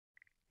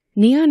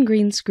Neon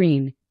green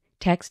screen.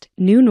 Text,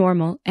 New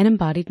Normal, an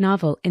embodied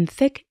novel in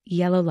thick,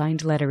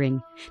 yellow-lined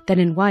lettering. Then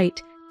in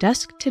white,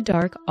 dusk to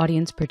dark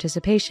audience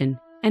participation.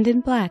 And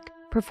in black,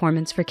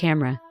 performance for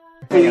camera.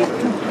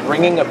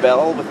 Ringing a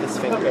bell with this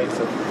finger. Okay,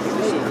 so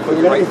just put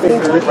your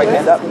right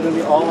hand up.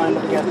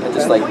 And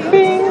just like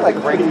bing, like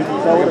ring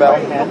a bell.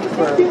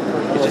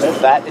 It's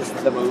just that is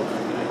the move.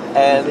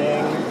 And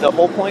the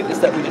whole point is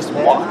that we just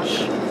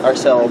watch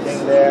ourselves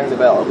ring the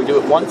bell. We do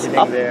it once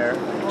up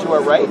to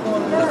our right.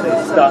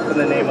 Stop in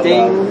the name of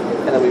ding,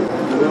 love. and then we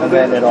move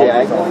it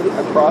diagonally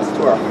across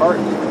to our heart.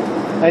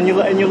 And you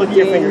look at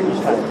your finger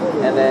each time.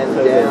 And then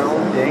so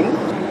down. Ding.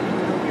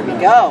 Here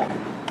we go.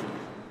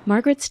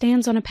 Margaret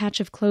stands on a patch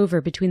of clover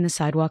between the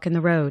sidewalk and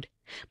the road.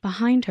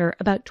 Behind her,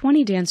 about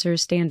 20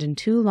 dancers stand in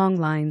 2 long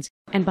lines,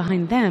 and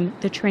behind them,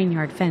 the train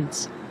yard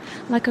fence.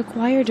 Like a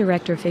choir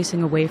director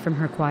facing away from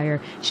her choir,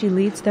 she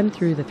leads them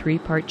through the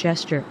 3-part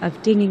gesture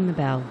of dinging the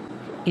bell.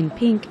 In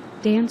pink,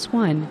 dance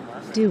 1,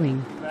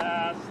 doing.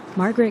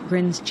 Margaret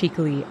grins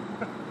cheekily.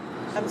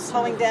 I'm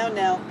slowing down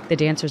now. The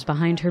dancers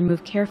behind her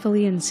move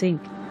carefully in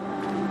sync.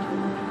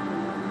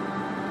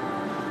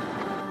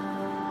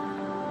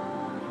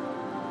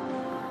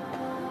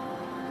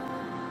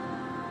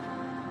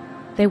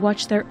 They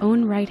watch their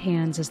own right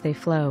hands as they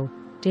flow.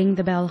 Ding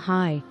the bell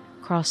high,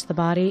 cross the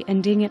body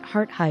and ding at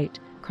heart height,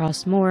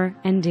 cross more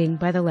and ding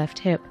by the left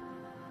hip.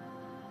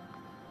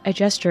 A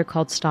gesture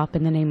called stop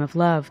in the name of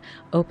love,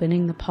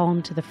 opening the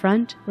palm to the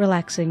front,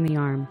 relaxing the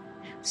arm.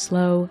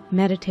 Slow,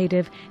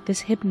 meditative, this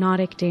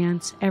hypnotic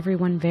dance,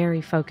 everyone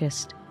very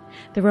focused.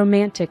 The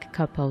romantic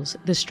couples,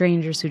 the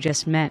strangers who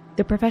just met,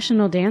 the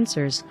professional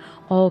dancers,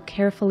 all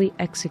carefully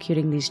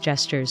executing these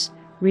gestures,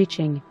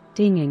 reaching,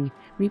 dinging,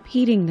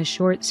 repeating the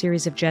short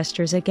series of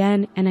gestures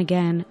again and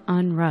again,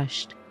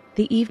 unrushed.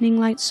 The evening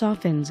light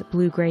softens,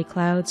 blue-gray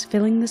clouds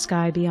filling the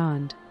sky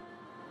beyond.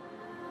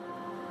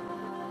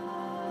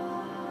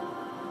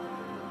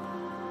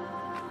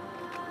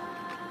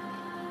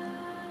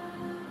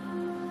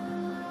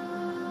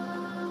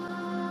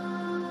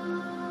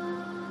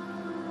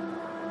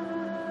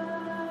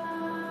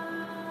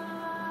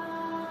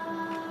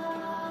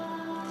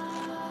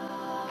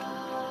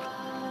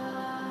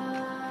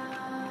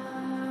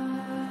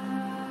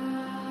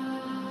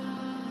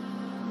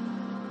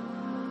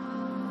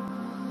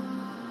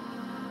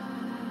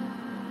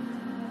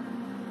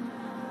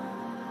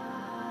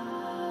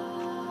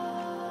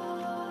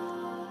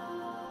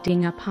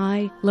 Ding up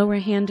high, lower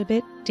hand a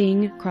bit,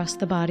 ding, across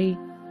the body.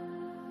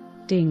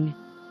 Ding.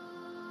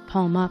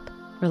 Palm up,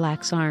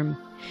 relax arm.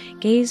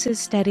 Gaze is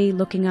steady,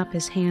 looking up,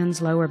 his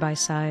hands lower by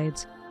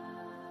sides.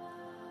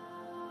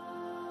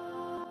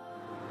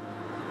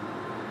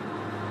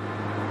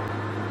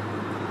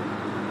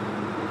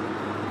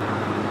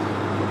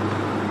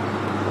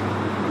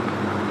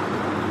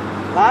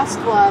 Last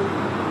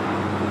one.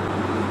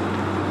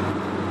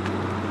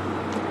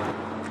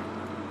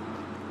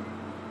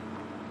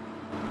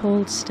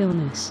 Hold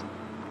stillness.